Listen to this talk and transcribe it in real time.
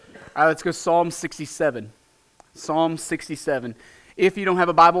All right, let's go Psalm 67. Psalm 67. If you don't have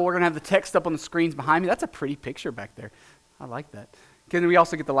a Bible, we're going to have the text up on the screens behind me. That's a pretty picture back there. I like that. Can we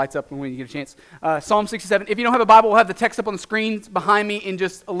also get the lights up when we get a chance? Psalm 67. If you don't have a Bible, we'll have the text up on the screens behind me in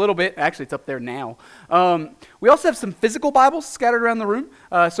just a little bit. Actually, it's up there now. We also have some physical Bibles scattered around the room.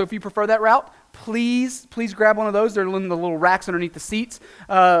 So if you prefer that route, please grab one of those. They're in the little racks underneath the seats.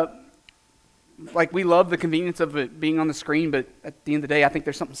 We love the convenience of it being on the screen, but at the end of the day, I think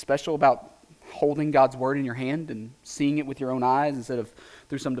there's something special about holding God's Word in your hand and seeing it with your own eyes instead of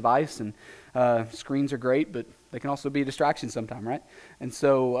through some device. And screens are great, but they can also be a distraction sometime, right? And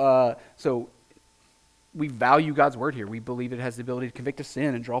so we value God's Word here. We believe it has the ability to convict of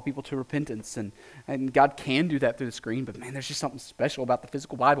sin and draw people to repentance. And God can do that through the screen, but man, there's just something special about the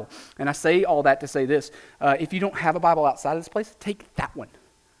physical Bible. And I say all that to say this. If you don't have a Bible outside of this place, take that one.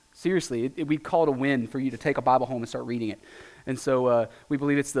 Seriously, we'd call it a win for you to take a Bible home and start reading it. And so we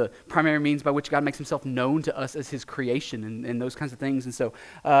believe it's the primary means by which God makes himself known to us as his creation and those kinds of things. And so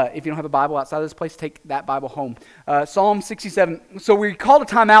if you don't have a Bible outside of this place, take that Bible home. Psalm 67. So we called a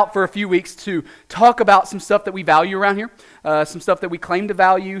time out for a few weeks to talk about some stuff that we value around here, some stuff that we claim to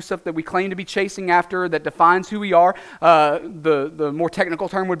value, stuff that we claim to be chasing after that defines who we are. The more technical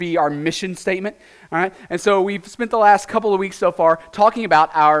term would be our mission statement. All right. And so we've spent the last couple of weeks so far talking about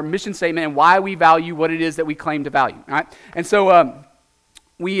our mission statement and why we value what it is that we claim to value. All right. And so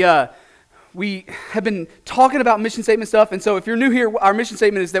we have been talking about mission statement stuff. And so if you're new here, our mission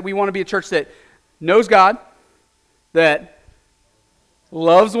statement is that we want to be a church that knows God, that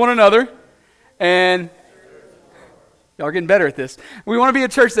loves one another, and y'all are getting better at this. We want to be a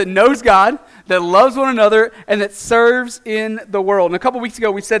church that knows God, that loves one another, and that serves in the world. And a couple weeks ago,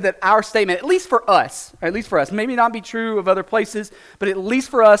 we said that our statement, at least for us, maybe not be true of other places, but at least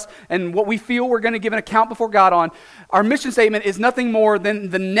for us and what we feel we're going to give an account before God on, our mission statement is nothing more than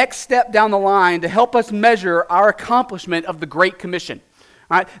the next step down the line to help us measure our accomplishment of the Great Commission.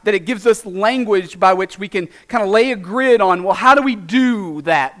 Right? That it gives us language by which we can kind of lay a grid on, well, how do we do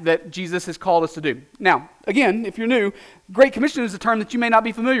that Jesus has called us to do? Now, again, if you're new, Great Commission is a term that you may not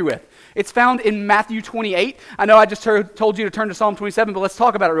be familiar with. It's found in Matthew 28. I know I just told you to turn to Psalm 27, but let's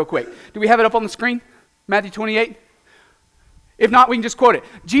talk about it real quick. Do we have it up on the screen? Matthew 28? If not, we can just quote it.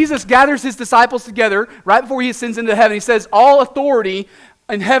 Jesus gathers his disciples together right before he ascends into heaven. He says, all authority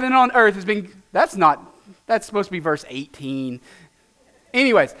in heaven and on earth has been... That's supposed to be verse 18.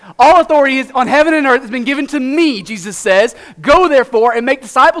 Anyways, all authority is on heaven and earth has been given to me, Jesus says. Go therefore and make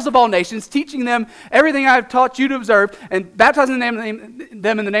disciples of all nations, teaching them everything I have taught you to observe, and baptizing them in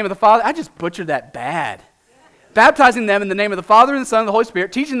the name of the Father. I just butchered that bad. Baptizing them in the name of the Father and the Son and the Holy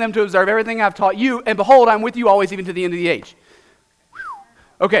Spirit, teaching them to observe everything I have taught you, and behold, I'm with you always, even to the end of the age.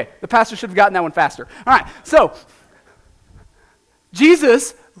 Okay, the pastor should have gotten that one faster. All right, so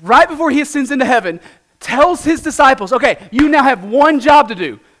Jesus, right before he ascends into heaven, tells his disciples, okay, you now have one job to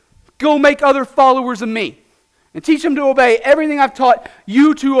do. Go make other followers of me and teach them to obey everything I've taught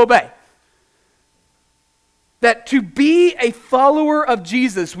you to obey. That to be a follower of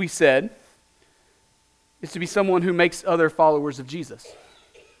Jesus, we said, is to be someone who makes other followers of Jesus.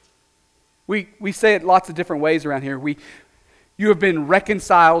 We say it lots of different ways around here. You have been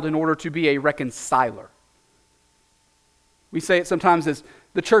reconciled in order to be a reconciler. We say it sometimes as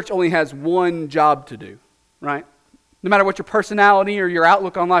the church only has one job to do, right? No matter what your personality or your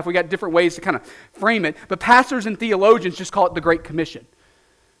outlook on life, we got different ways to kind of frame it. But pastors and theologians just call it the Great Commission.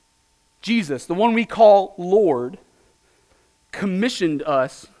 Jesus, the one we call Lord, commissioned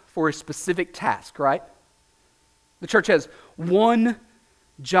us for a specific task, right? The church has one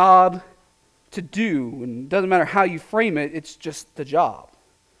job to do, and it doesn't matter how you frame it, it's just the job.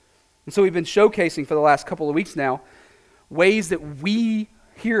 And so we've been showcasing for the last couple of weeks now ways that we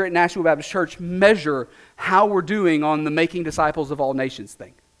here at Nashville Baptist Church measure how we're doing on the making disciples of all nations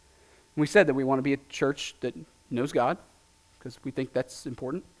thing. And we said that we want to be a church that knows God, because we think that's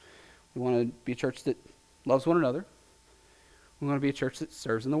important. We want to be a church that loves one another. We want to be a church that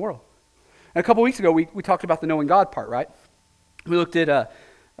serves in the world. And a couple weeks ago, we talked about the knowing God part, right? We looked at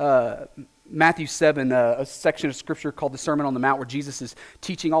Matthew 7, a section of Scripture called the Sermon on the Mount, where Jesus is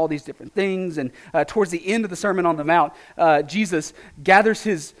teaching all these different things. And towards the end of the Sermon on the Mount, Jesus gathers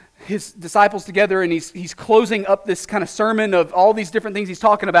his disciples together, and he's closing up this kind of sermon of all these different things he's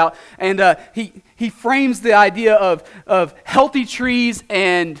talking about. And he frames the idea of healthy trees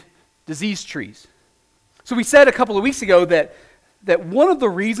and diseased trees. So we said a couple of weeks ago that one of the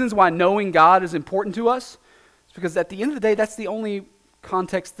reasons why knowing God is important to us is because at the end of the day, that's the only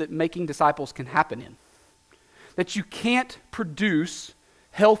context that making disciples can happen in. That you can't produce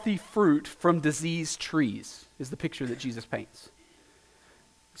healthy fruit from diseased trees is the picture that Jesus paints.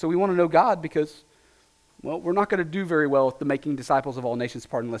 So we want to know God because, well, we're not going to do very well with the making disciples of all nations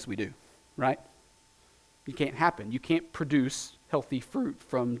part unless we do, right? It can't happen. You can't produce healthy fruit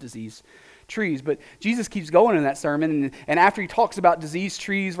from diseased trees. But Jesus keeps going in that sermon, and after he talks about diseased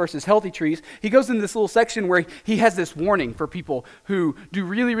trees versus healthy trees, he goes into this little section where he has this warning for people who do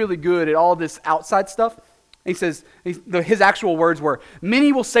really, really good at all this outside stuff. He says, his actual words were,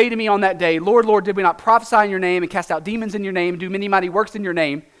 "Many will say to me on that day, 'Lord, Lord, did we not prophesy in your name and cast out demons in your name and do many mighty works in your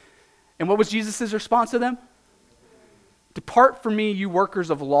name?'" And what was Jesus' response to them? "Depart from me, you workers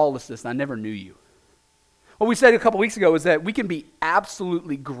of lawlessness, and I never knew you." What we said a couple weeks ago is that we can be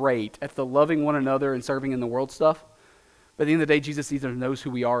absolutely great at the loving one another and serving in the world stuff, but at the end of the day, Jesus either knows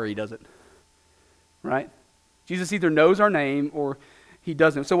who we are or he doesn't, right? Jesus either knows our name or he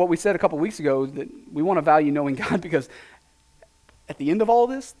doesn't. So what we said a couple weeks ago is that we want to value knowing God because at the end of all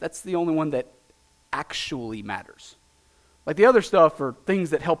this, that's the only one that actually matters. Like the other stuff are things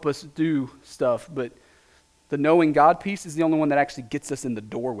that help us do stuff, but the knowing God piece is the only one that actually gets us in the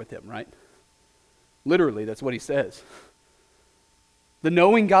door with him, right? Literally, that's what he says. The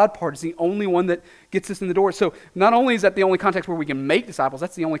knowing God part is the only one that gets us in the door. So not only is that the only context where we can make disciples,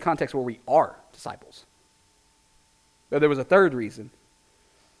 that's the only context where we are disciples. But there was a third reason.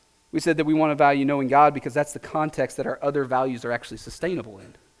 We said that we want to value knowing God because that's the context that our other values are actually sustainable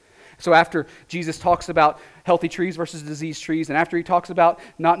in. So after Jesus talks about healthy trees versus diseased trees, and after he talks about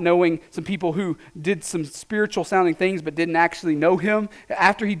not knowing some people who did some spiritual sounding things but didn't actually know him,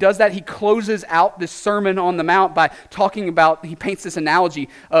 after he does that, he closes out this Sermon on the Mount by talking about, he paints this analogy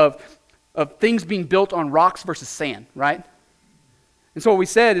of things being built on rocks versus sand, right? And so what we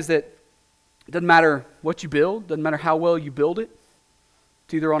said is that it doesn't matter what you build, doesn't matter how well you build it,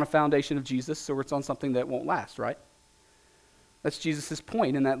 it's either on a foundation of Jesus or it's on something that won't last, right? That's Jesus'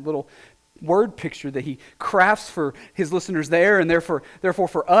 point in that little word picture that he crafts for his listeners there and therefore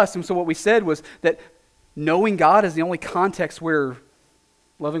for us. And so what we said was that knowing God is the only context where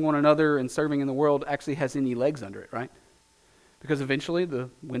loving one another and serving in the world actually has any legs under it, right? Because eventually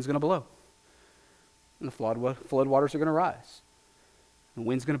the wind's going to blow and the flood waters are going to rise. And the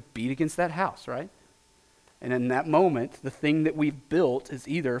wind's going to beat against that house, right? And in that moment, the thing that we've built is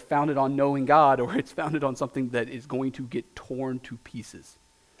either founded on knowing God or it's founded on something that is going to get torn to pieces,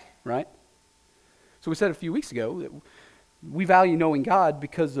 right? So we said a few weeks ago that we value knowing God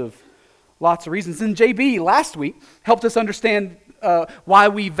because of lots of reasons. And JB last week helped us understand why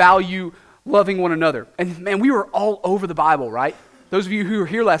we value loving one another. And man, we were all over the Bible, right? Those of you who were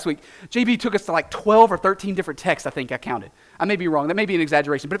here last week, JB took us to like 12 or 13 different texts, I think I counted. I may be wrong. That may be an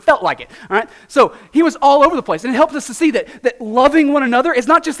exaggeration, but it felt like it. All right. So he was all over the place, and it helped us to see that loving one another is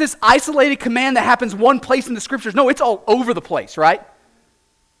not just this isolated command that happens one place in the scriptures. No, it's all over the place, right?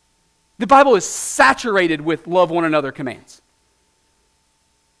 The Bible is saturated with love one another commands.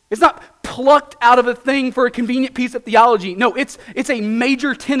 It's not plucked out of a thing for a convenient piece of theology. No, it's a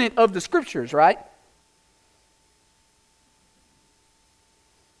major tenet of the scriptures, right?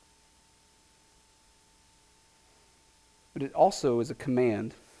 But it also is a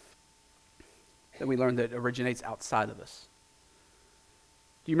command that we learned that originates outside of us.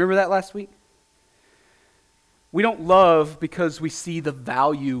 Do you remember that last week? We don't love because we see the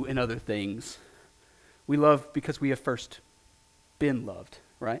value in other things. We love because we have first been loved,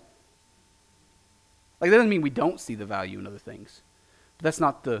 right? Like that doesn't mean we don't see the value in other things. But that's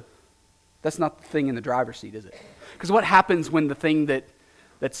not the thing in the driver's seat, is it? Because what happens when the thing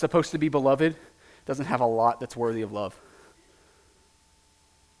that's supposed to be beloved doesn't have a lot that's worthy of love?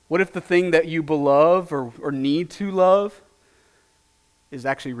 What if the thing that you love or need to love is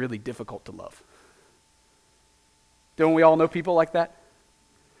actually really difficult to love? Don't we all know people like that?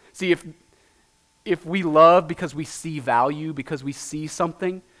 See, if we love because we see value, because we see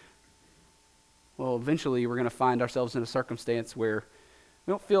something, well, eventually we're going to find ourselves in a circumstance where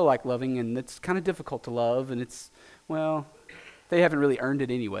we don't feel like loving, and it's kind of difficult to love, and they haven't really earned it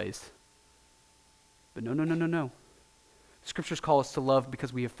anyways. But no. Scriptures call us to love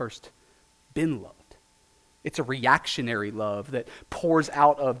because we have first been loved. It's a reactionary love that pours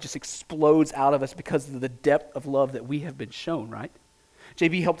out of, just explodes out of us because of the depth of love that we have been shown, right?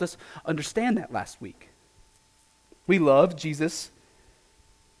 JB helped us understand that last week. We love Jesus.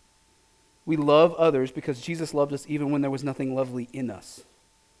 We love others because Jesus loved us even when there was nothing lovely in us.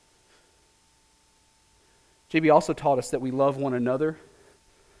 JB also taught us that we love one another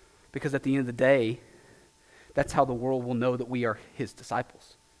because at the end of the day, that's how the world will know that we are his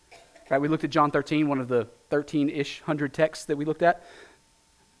disciples. Right? We looked at John 13, one of the 13-ish hundred texts that we looked at.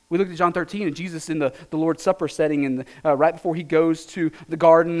 We looked at John 13 and Jesus in the Lord's Supper setting and right before he goes to the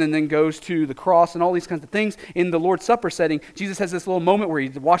garden and then goes to the cross and all these kinds of things. In the Lord's Supper setting, Jesus has this little moment where he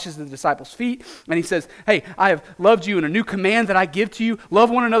washes the disciples' feet and he says, hey, I have loved you and a new command that I give to you. Love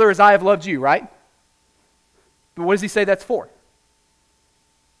one another as I have loved you, right? But what does he say that's for?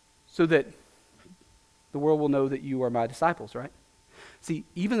 So that the world will know that you are my disciples, right? See,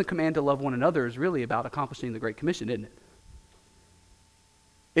 even the command to love one another is really about accomplishing the Great Commission, isn't it?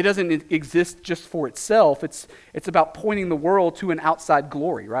 It doesn't exist just for itself. It's about pointing the world to an outside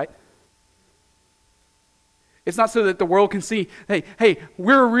glory, right? It's not so that the world can see, hey,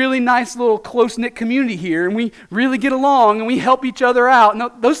 we're a really nice little close-knit community here, and we really get along, and we help each other out.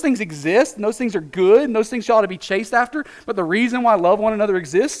 No, those things exist, and those things are good, and those things ought to be chased after. But the reason why love one another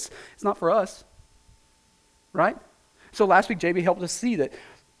exists, it's not for us, right? So last week, JB helped us see that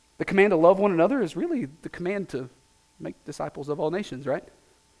the command to love one another is really the command to make disciples of all nations, right?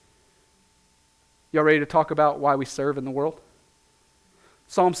 Y'all ready to talk about why we serve in the world?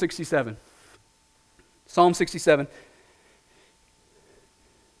 Psalm 67. Psalm 67.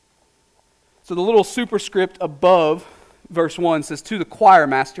 So the little superscript above verse 1 says, to the choir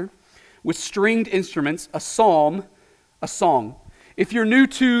master with stringed instruments, a psalm, a song. If you're new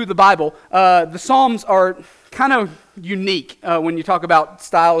to the Bible, the Psalms are kind of unique when you talk about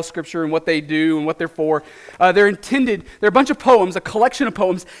style of Scripture and what they do and what they're for. They're a bunch of poems, a collection of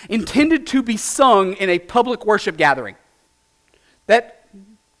poems intended to be sung in a public worship gathering. That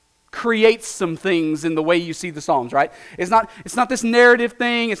creates some things in the way you see the Psalms, right? It's not this narrative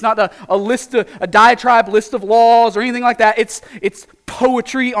thing. It's not a diatribe list of laws or anything like that. It's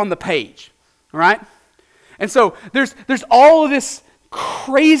poetry on the page, all right? And so there's all of this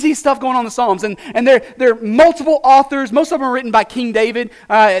crazy stuff going on in the Psalms, and there are multiple authors. Most of them are written by King David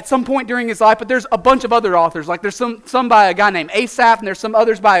at some point during his life, but there's a bunch of other authors. Like there's some by a guy named Asaph, and there's some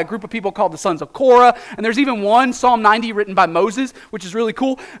others by a group of people called the sons of Korah, and there's even one, Psalm 90, written by Moses, which is really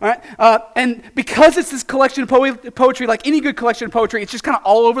cool. All right? And because it's this collection of poetry, like any good collection of poetry, it's just kind of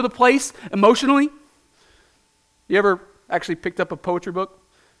all over the place emotionally. You ever actually picked up a poetry book?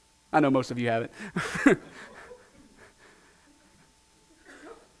 I know most of you haven't.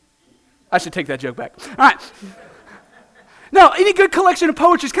 I should take that joke back. All right. No, any good collection of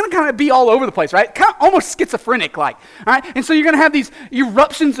poetry is kind of be all over the place, right? Kind of almost schizophrenic-like, all right? And so you're going to have these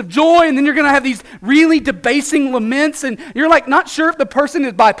eruptions of joy, and then you're going to have these really debasing laments, and you're like not sure if the person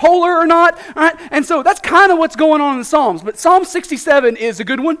is bipolar or not, all right? And so that's kind of what's going on in the Psalms. But Psalm 67 is a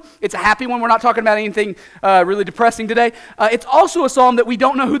good one. It's a happy one. We're not talking about anything really depressing today. It's also a psalm that we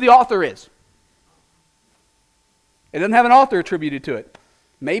don't know who the author is. It doesn't have an author attributed to it.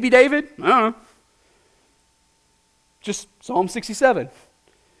 Maybe David? I don't know. Just Psalm 67.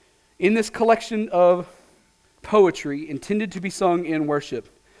 In this collection of poetry intended to be sung in worship,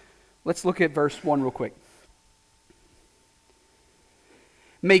 let's look at verse 1 real quick.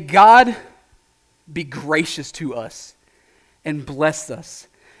 May God be gracious to us and bless us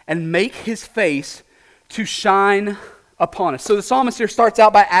and make his face to shine upon us. So the psalmist here starts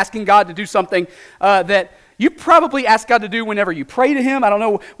out by asking God to do something that you probably ask God to do whenever you pray to him. I don't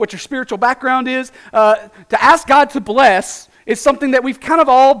know what your spiritual background is. To ask God to bless is something that we've kind of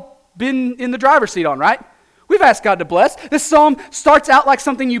all been in the driver's seat on, right? We've asked God to bless. This psalm starts out like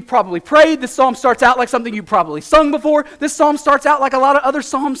something you probably prayed. This psalm starts out like something you probably sung before. This psalm starts out like a lot of other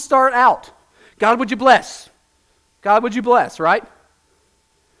psalms start out. God, would you bless? God, would you bless, right?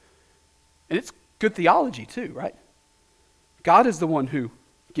 And it's good theology too, right? God is the one who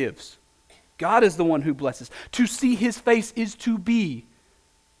gives. God is the one who blesses. To see his face is to be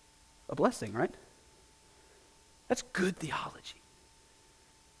a blessing, right? That's good theology.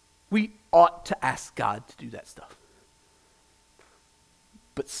 We ought to ask God to do that stuff.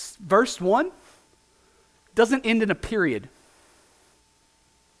 But verse 1 doesn't end in a period.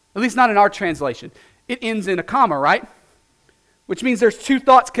 At least not in our translation. It ends in a comma, right? Which means there's two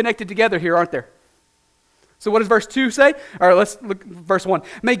thoughts connected together here, aren't there? So what does verse 2 say? All right, let's look at verse 1.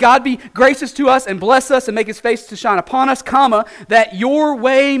 May God be gracious to us and bless us and make his face to shine upon us, comma, that your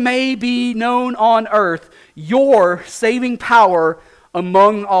way may be known on earth, your saving power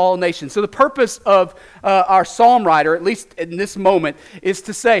among all nations. So the purpose of our psalm writer, at least in this moment, is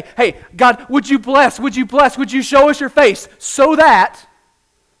to say, hey, God, would you bless, would you bless, would you show us your face so that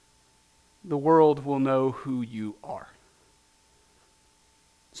the world will know who you are.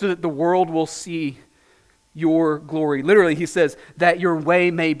 So that the world will see your glory. Literally, he says, that your way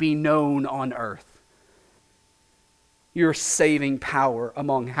may be known on earth. Your saving power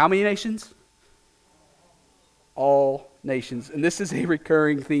among how many nations? All nations. And this is a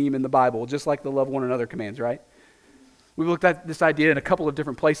recurring theme in the Bible, just like the love one another commands, right? We've looked at this idea in a couple of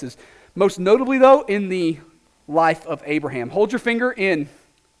different places. Most notably, though, in the life of Abraham. Hold your finger in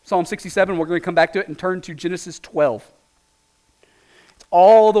Psalm 67. We're going to come back to it and turn to Genesis 12. It's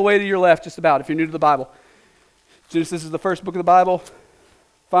all the way to your left, just about, if you're new to the Bible. Genesis is the first book of the Bible.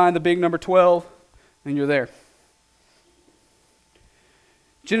 Find the big number 12, and you're there.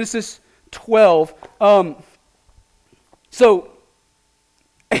 Genesis 12. So,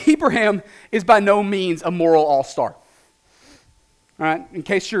 Abraham is by no means a moral all-star. All right, in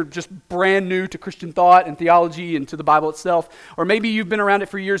case you're just brand new to Christian thought and theology and to the Bible itself, or maybe you've been around it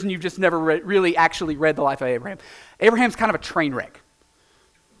for years and you've just never really actually read the life of Abraham. Abraham's kind of a train wreck.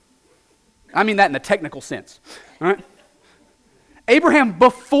 I mean that in the technical sense. All right? Abraham,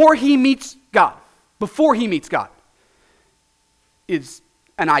 before he meets God, is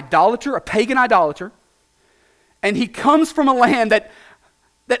an idolater, a pagan idolater, and he comes from a land that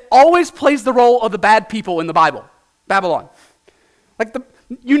always plays the role of the bad people in the Bible, Babylon.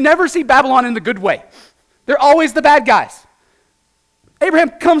 You never see Babylon in the good way. They're always the bad guys.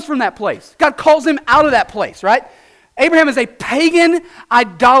 Abraham comes from that place. God calls him out of that place, right? Abraham is a pagan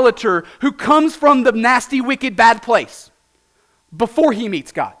idolater who comes from the nasty, wicked, bad place before he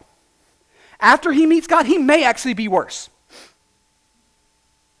meets God. After he meets God, he may actually be worse.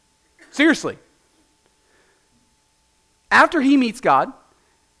 Seriously. After he meets God,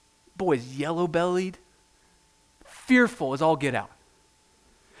 boy, is yellow-bellied, fearful as all get out.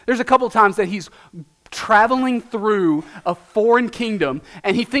 There's a couple of times that he's traveling through a foreign kingdom,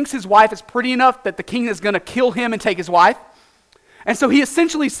 and he thinks his wife is pretty enough that the king is going to kill him and take his wife. And so he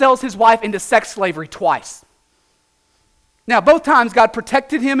essentially sells his wife into sex slavery twice. Now, both times God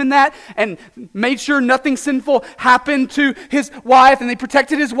protected him in that and made sure nothing sinful happened to his wife, and they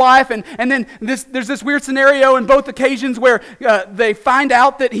protected his wife, and then there's this weird scenario in both occasions where they find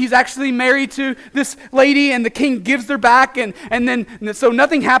out that he's actually married to this lady, and the king gives her back, and then so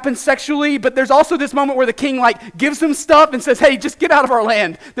nothing happens sexually, but there's also this moment where the king gives him stuff and says, hey, just get out of our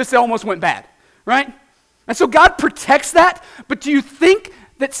land. This almost went bad, right? And so God protects that, but do you think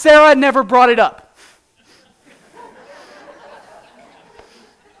that Sarah never brought it up?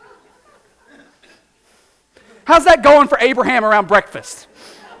 How's that going for Abraham around breakfast?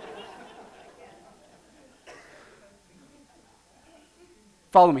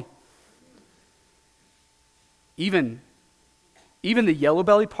 Follow me. Even the yellow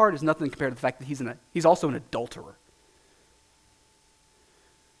belly part is nothing compared to the fact that he's also an adulterer.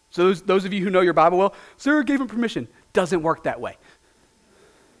 So those of you who know your Bible well, Sarah gave him permission. Doesn't work that way.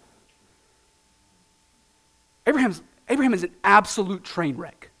 Abraham is an absolute train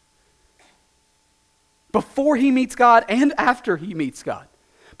wreck. Before he meets God and after he meets God.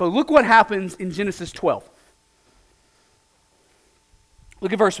 But look what happens in Genesis 12.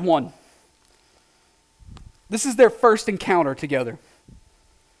 Look at verse 1. This is their first encounter together.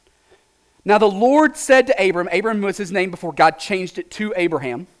 Now the Lord said to Abram, Abram was his name before God changed it to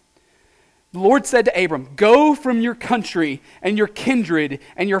Abraham. The Lord said to Abram, go from your country and your kindred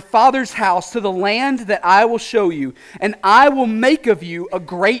and your father's house to the land that I will show you, and I will make of you a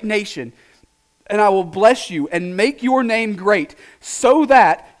great nation. And I will bless you and make your name great, so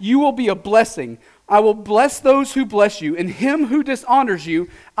that you will be a blessing. I will bless those who bless you, and him who dishonors you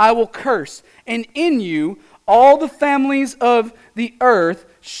I will curse. And in you all the families of the earth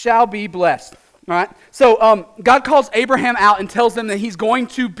shall be blessed. All right. So God calls Abraham out and tells them that he's going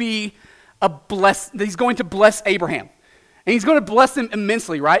to bless Abraham. And he's going to bless him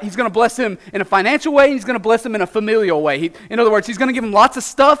immensely, right? He's going to bless him in a financial way, and he's going to bless him in a familial way. In other words, he's going to give him lots of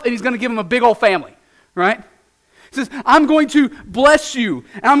stuff, and he's going to give him a big old family, right? He says, I'm going to bless you,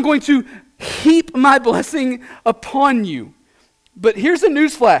 and I'm going to heap my blessing upon you. But here's a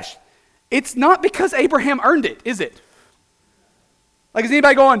newsflash. It's not because Abraham earned it, is it? Is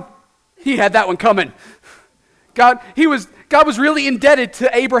anybody going, he had that one coming? God was really indebted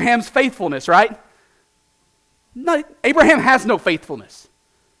to Abraham's faithfulness, right? No, Abraham has no faithfulness.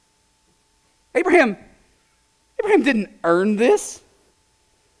 Abraham didn't earn this.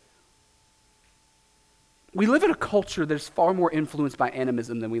 We live in a culture that is far more influenced by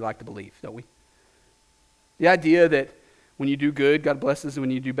animism than we like to believe, don't we? The idea that when you do good, God blesses, and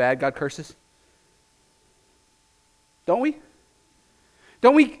when you do bad, God curses. Don't we?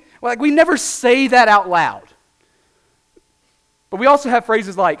 Don't we? We never say that out loud. But we also have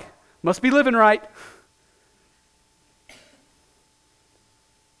phrases like, must be living right.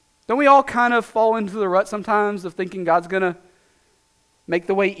 Don't we all kind of fall into the rut sometimes of thinking God's going to make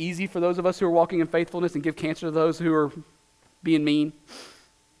the way easy for those of us who are walking in faithfulness and give cancer to those who are being mean?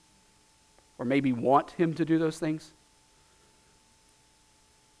 Or maybe want him to do those things?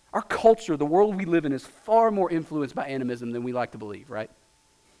 Our culture, the world we live in, is far more influenced by animism than we like to believe, right?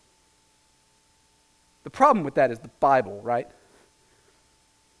 The problem with that is the Bible, right?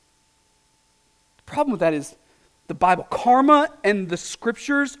 The problem with that is the Bible. Karma and the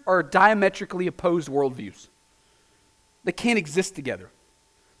scriptures are diametrically opposed worldviews. They can't exist together.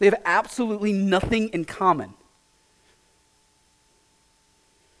 They have absolutely nothing in common.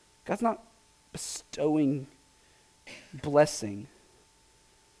 God's not bestowing blessing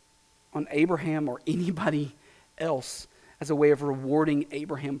on Abraham or anybody else as a way of rewarding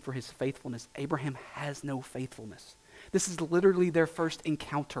Abraham for his faithfulness. Abraham has no faithfulness. This is literally their first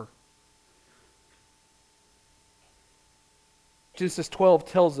encounter. Genesis 12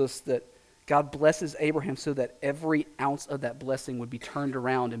 tells us that God blesses Abraham so that every ounce of that blessing would be turned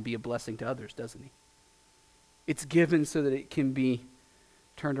around and be a blessing to others, doesn't he? It's given so that it can be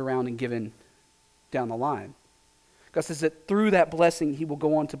turned around and given down the line. God says that through that blessing, he will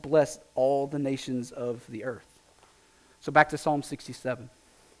go on to bless all the nations of the earth. So back to Psalm 67.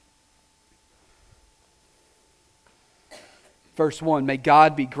 Verse 1, may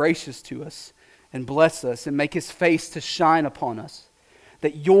God be gracious to us and bless us and make his face to shine upon us,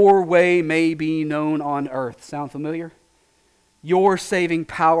 that your way may be known on earth. Sound familiar? Your saving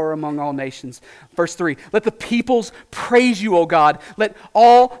power among all nations. Verse 3, let the peoples praise you, O God. Let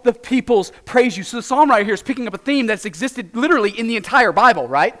all the peoples praise you. So the psalm right here is picking up a theme that's existed literally in the entire Bible,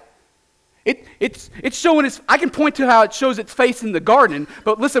 right? It's showing its, I can point to how it shows its face in the garden,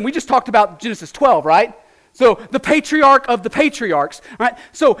 but listen, we just talked about Genesis 12, right? So the patriarch of the patriarchs, right?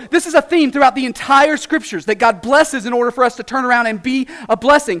 So this is a theme throughout the entire scriptures that God blesses in order for us to turn around and be a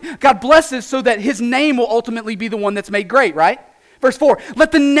blessing. God blesses so that his name will ultimately be the one that's made great, right? Verse 4,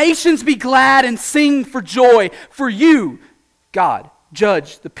 let the nations be glad and sing for joy, for you, God,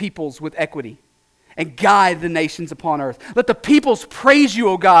 judge the peoples with equity and guide the nations upon earth. Let the peoples praise you,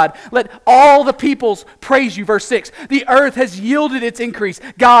 O God. Let all the peoples praise you. Verse 6, the earth has yielded its increase.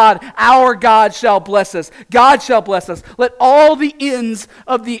 God, our God, shall bless us. God shall bless us. Let all the ends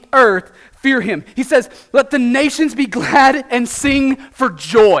of the earth fear him. He says, let the nations be glad and sing for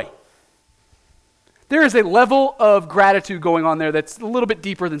joy. There is a level of gratitude going on there that's a little bit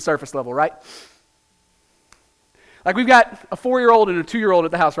deeper than surface level, right? Like we've got a 4-year-old and a 2-year-old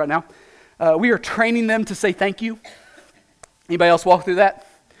at the house right now. We are training them to say thank you. Anybody else walk through that?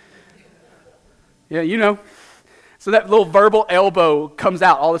 Yeah, you know. So that little verbal elbow comes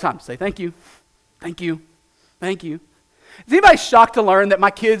out all the time. Say thank you, thank you, thank you. Is anybody shocked to learn that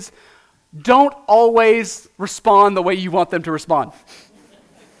my kids don't always respond the way you want them to respond?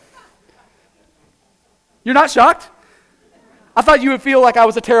 You're not shocked? I thought you would feel like I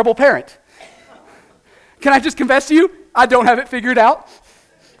was a terrible parent. Can I just confess to you? I don't have it figured out.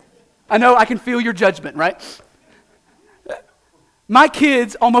 I know I can feel your judgment, right? My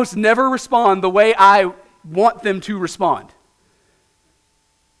kids almost never respond the way I want them to respond.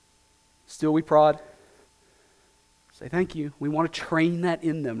 Still we prod. Say thank you. We want to train that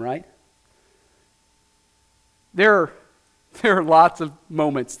in them, right? There are lots of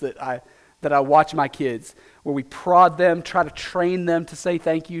moments that I watch my kids where we prod them, try to train them to say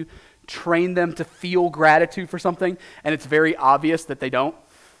thank you, train them to feel gratitude for something, and it's very obvious that they don't.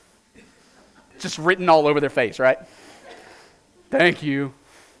 It's just written all over their face, right? Thank you.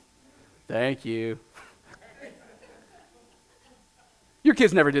 Thank you. Your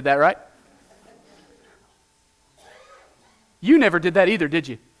kids never did that, right? You never did that either, did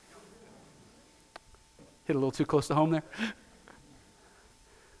you? Hit a little too close to home there.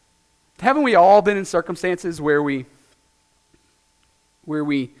 Haven't we all been in circumstances where we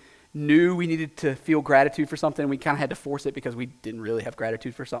knew we needed to feel gratitude for something and we kind of had to force it because we didn't really have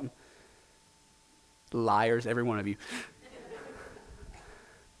gratitude for something? Liars, every one of you.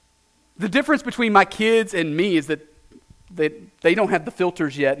 The difference between my kids and me is that they don't have the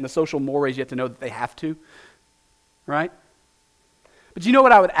filters yet and the social mores yet to know that they have to, right? But you know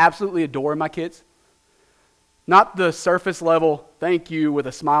what I would absolutely adore in my kids? Not the surface level, thank you, with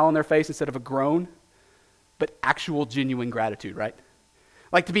a smile on their face instead of a groan, but actual genuine gratitude, right?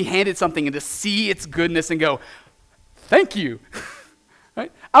 Like to be handed something and to see its goodness and go, thank you. Right?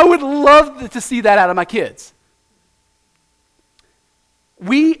 I would love to see that out of my kids.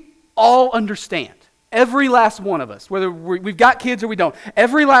 We all understand, every last one of us, whether we've got kids or we don't,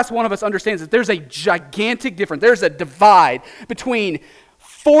 every last one of us understands that there's a gigantic difference. There's a divide between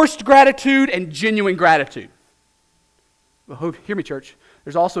forced gratitude and genuine gratitude. Well, hear me, church.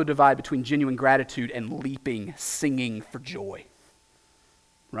 There's also a divide between genuine gratitude and leaping, singing for joy.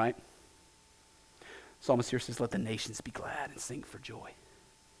 Right? Psalmist here says, let the nations be glad and sing for joy.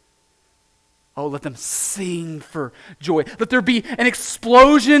 Oh, let them sing for joy. Let there be an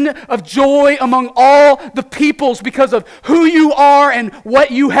explosion of joy among all the peoples because of who you are and what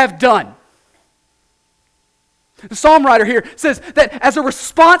you have done. The psalm writer here says that as a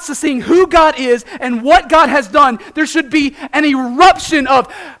response to seeing who God is and what God has done, there should be an eruption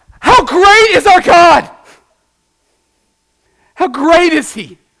of, how great is our God? How great is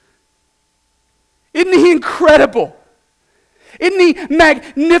He? Isn't He incredible? Isn't He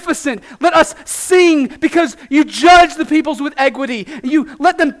magnificent? Let us sing because you judge the peoples with equity. You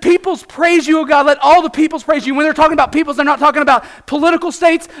let them peoples praise you, O God. Let all the peoples praise you. When they're talking about peoples, they're not talking about political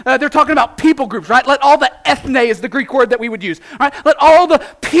states. They're talking about people groups, right? Let all the ethne is the Greek word that we would use. Right? Let all the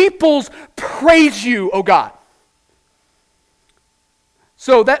peoples praise you, O God.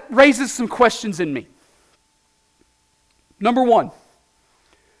 So that raises some questions in me. Number one,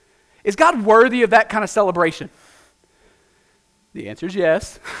 is God worthy of that kind of celebration? The answer is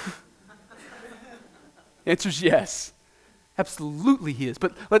yes. The answer is yes. Absolutely He is.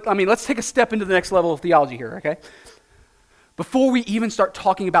 But let's take a step into the next level of theology here, okay? Before we even start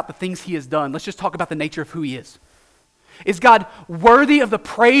talking about the things He has done, let's just talk about the nature of who He is. Is God worthy of the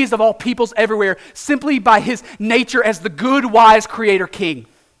praise of all peoples everywhere simply by His nature as the good, wise Creator King?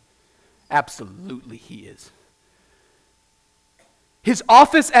 Absolutely He is. His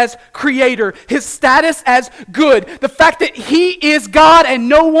office as creator, His status as good, the fact that He is God and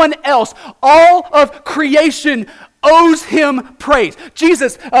no one else, all of creation owes Him praise.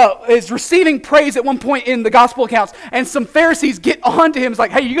 Jesus is receiving praise at one point in the gospel accounts, and some Pharisees get on to Him. It's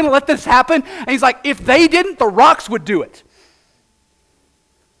like, hey, you're going to let this happen? And He's like, if they didn't, the rocks would do it.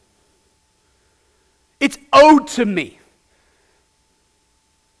 It's owed to me.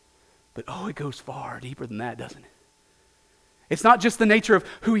 But it goes far deeper than that, doesn't it? It's not just the nature of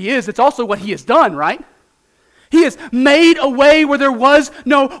who He is, it's also what He has done, right? He has made a way where there was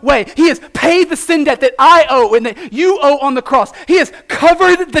no way. He has paid the sin debt that I owe and that you owe on the cross. He has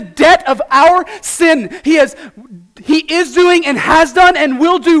covered the debt of our sin. He is doing and has done and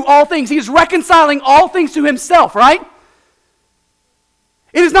will do all things. He is reconciling all things to Himself, right?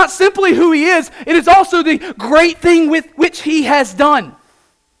 It is not simply who He is, it is also the great thing with which He has done.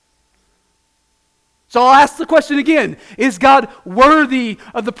 So I'll ask the question again. Is God worthy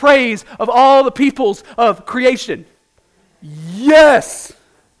of the praise of all the peoples of creation? Yes.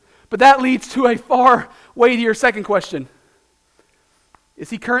 But that leads to a far weightier second question. Is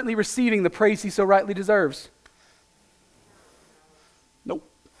He currently receiving the praise He so rightly deserves? Nope.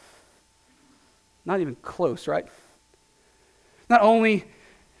 Not even close, right? Not only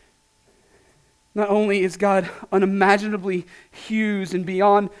is God unimaginably huge and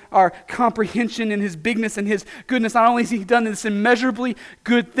beyond our comprehension in His bigness and His goodness, not only has He done this immeasurably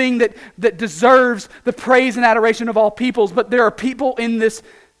good thing that deserves the praise and adoration of all peoples, but there are people in this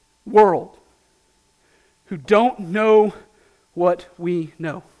world who don't know what we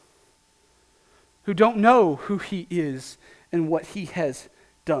know, who don't know who He is and what He has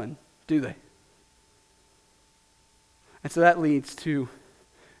done, do they? And so that leads to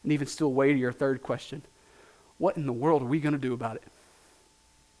an even still weightier third question. What in the world are we going to do about it?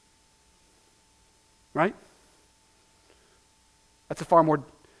 Right? That's a far more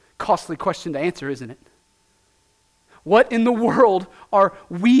costly question to answer, isn't it? What in the world are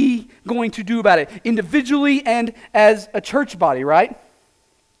we going to do about it? Individually and as a church body, right?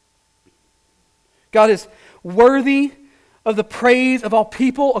 God is worthy of the praise of all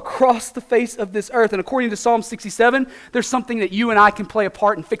people across the face of this earth. And according to Psalm 67, there's something that you and I can play a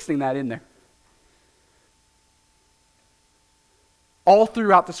part in fixing that in there. All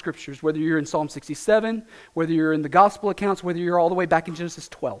throughout the scriptures, whether you're in Psalm 67, whether you're in the gospel accounts, whether you're all the way back in Genesis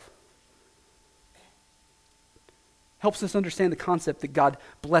 12. Helps us understand the concept that God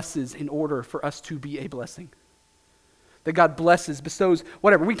blesses in order for us to be a blessing. That God blesses, bestows,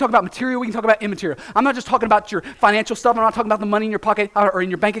 whatever. We can talk about material, we can talk about immaterial. I'm not just talking about your financial stuff. I'm not talking about the money in your pocket or in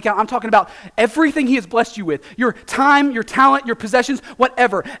your bank account. I'm talking about everything He has blessed you with. Your time, your talent, your possessions,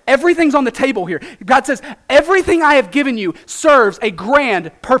 whatever. Everything's on the table here. God says, everything I have given you serves a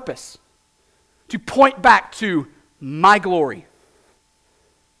grand purpose to point back to my glory,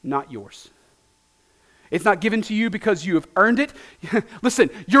 not yours. It's not given to you because you have earned it. Listen,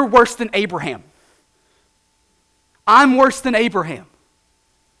 you're worse than Abraham. I'm worse than Abraham.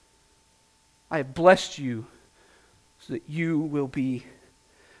 I have blessed you so that you will be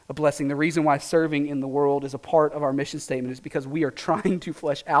a blessing. The reason why serving in the world is a part of our mission statement is because we are trying to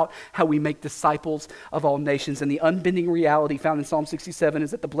flesh out how we make disciples of all nations. And the unbending reality found in Psalm 67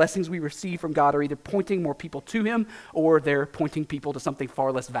 is that the blessings we receive from God are either pointing more people to Him or they're pointing people to something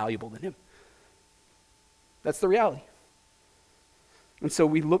far less valuable than Him. That's the reality. And so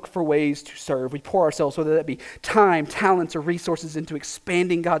we look for ways to serve. We pour ourselves, whether that be time, talents, or resources, into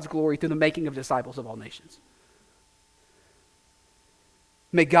expanding God's glory through the making of disciples of all nations.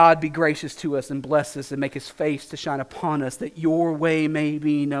 May God be gracious to us and bless us and make his face to shine upon us, that your way may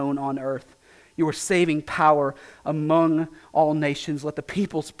be known on earth, your saving power among all nations. Let the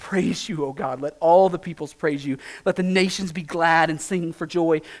peoples praise you, O God. Let all the peoples praise you. Let the nations be glad and sing for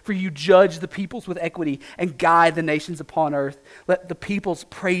joy, for you judge the peoples with equity and guide the nations upon earth. Let the peoples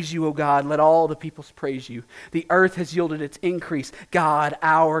praise you, O God. Let all the peoples praise you. The earth has yielded its increase. God,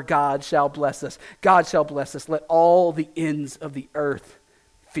 our God, shall bless us. God shall bless us. Let all the ends of the earth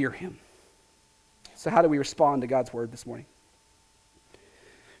fear him. So how do we respond to God's word this morning?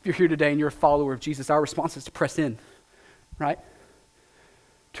 If you're here today and you're a follower of Jesus, our response is to press in, right?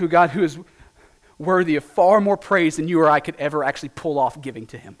 To a God who is worthy of far more praise than you or I could ever actually pull off giving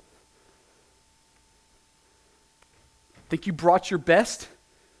to him. Think you brought your best?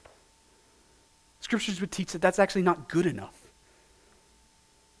 Scriptures would teach that that's actually not good enough.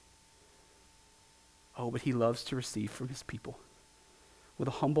 Oh, but he loves to receive from his people with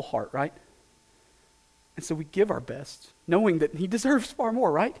a humble heart, right? And so we give our best, knowing that he deserves far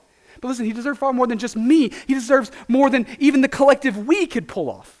more, right? But listen, he deserves far more than just me. He deserves more than even the collective we could pull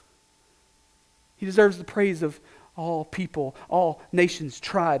off. He deserves the praise of all people, all nations,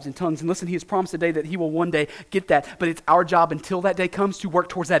 tribes, and tongues. And listen, he has promised today that he will one day get that, but it's our job until that day comes to work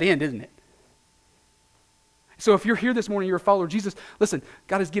towards that end, isn't it? So if you're here this morning, you're a follower of Jesus, listen,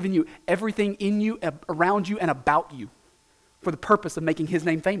 God has given you everything in you, around you, and about you for the purpose of making his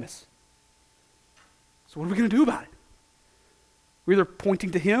name famous. So what are we going to do about it? We're either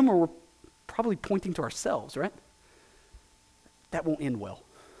pointing to him or we're probably pointing to ourselves, right? That won't end well.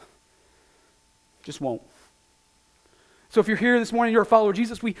 Just won't. So if you're here this morning, you're a follower of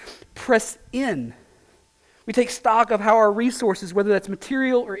Jesus, we press in. We take stock of how our resources, whether that's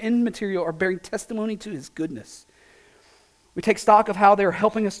material or immaterial, are bearing testimony to his goodness. We take stock of how they're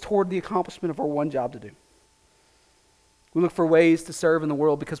helping us toward the accomplishment of our one job to do. We look for ways to serve in the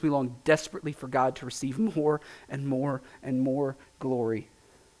world because we long desperately for God to receive more and more and more glory.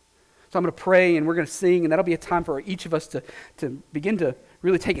 So I'm going to pray and we're going to sing, and that'll be a time for each of us to begin to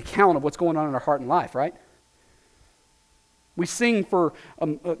really take account of what's going on in our heart and life, right? We sing for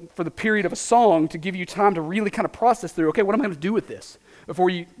the period of a song to give you time to really kind of process through, okay, what am I going to do with this? Before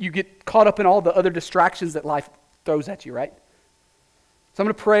you get caught up in all the other distractions that life throws at you, right? So I'm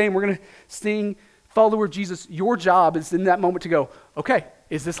going to pray and we're going to sing. Follower of Jesus, your job is in that moment to go, okay,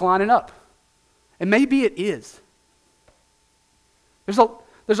 is this lining up? And maybe it is. There's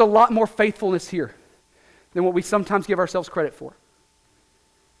a lot more faithfulness here than what we sometimes give ourselves credit for.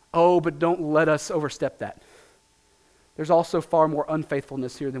 Oh, but don't let us overstep that. There's also far more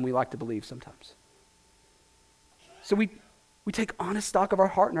unfaithfulness here than we like to believe sometimes. So we take honest stock of our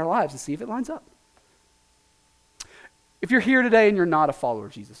heart and our lives and see if it lines up. If you're here today and you're not a follower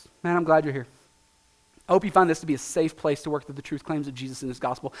of Jesus, man, I'm glad you're here. I hope you find this to be a safe place to work through the truth claims of Jesus in his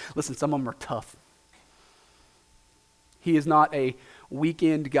gospel. Listen, some of them are tough. He is not a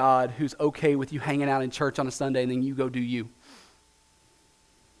weekend God who's okay with you hanging out in church on a Sunday and then you go do you.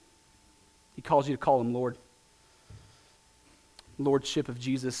 He calls you to call him Lord. Lordship of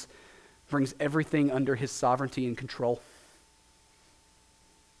Jesus brings everything under his sovereignty and control.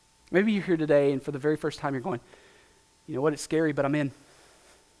 Maybe you're here today and for the very first time you're going, you know what, it's scary, but I'm in.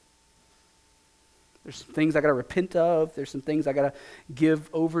 There's some things I got to repent of. There's some things I got to give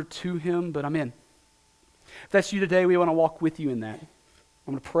over to him, but I'm in. If that's you today, we want to walk with you in that.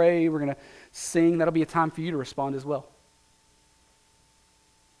 I'm going to pray. We're going to sing. That'll be a time for you to respond as well.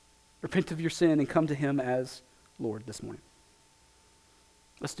 Repent of your sin and come to him as Lord this morning.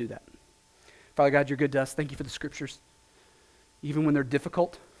 Let's do that. Father God, you're good to us. Thank you for the scriptures. Even when they're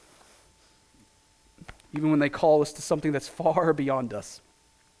difficult, even when they call us to something that's far beyond us.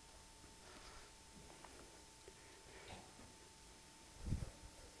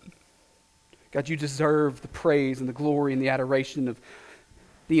 God, you deserve the praise and the glory and the adoration of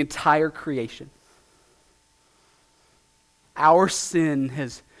the entire creation. Our sin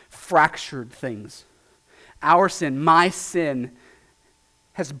has fractured things. Our sin, my sin,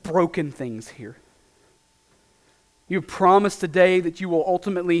 has broken things here. You promised today that you will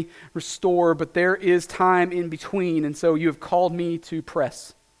ultimately restore, but there is time in between, and so you have called me to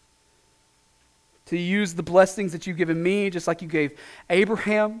press. To use the blessings that you've given me, just like you gave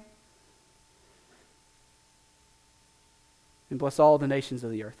Abraham, and bless all the nations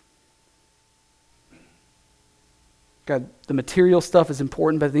of the earth. God, the material stuff is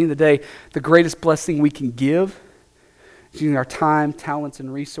important, but at the end of the day, the greatest blessing we can give is using our time, talents,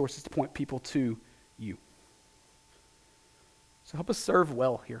 and resources to point people to you. So help us serve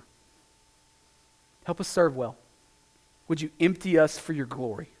well here. Help us serve well. Would you empty us for your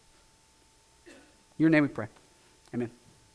glory? In your name we pray. Amen.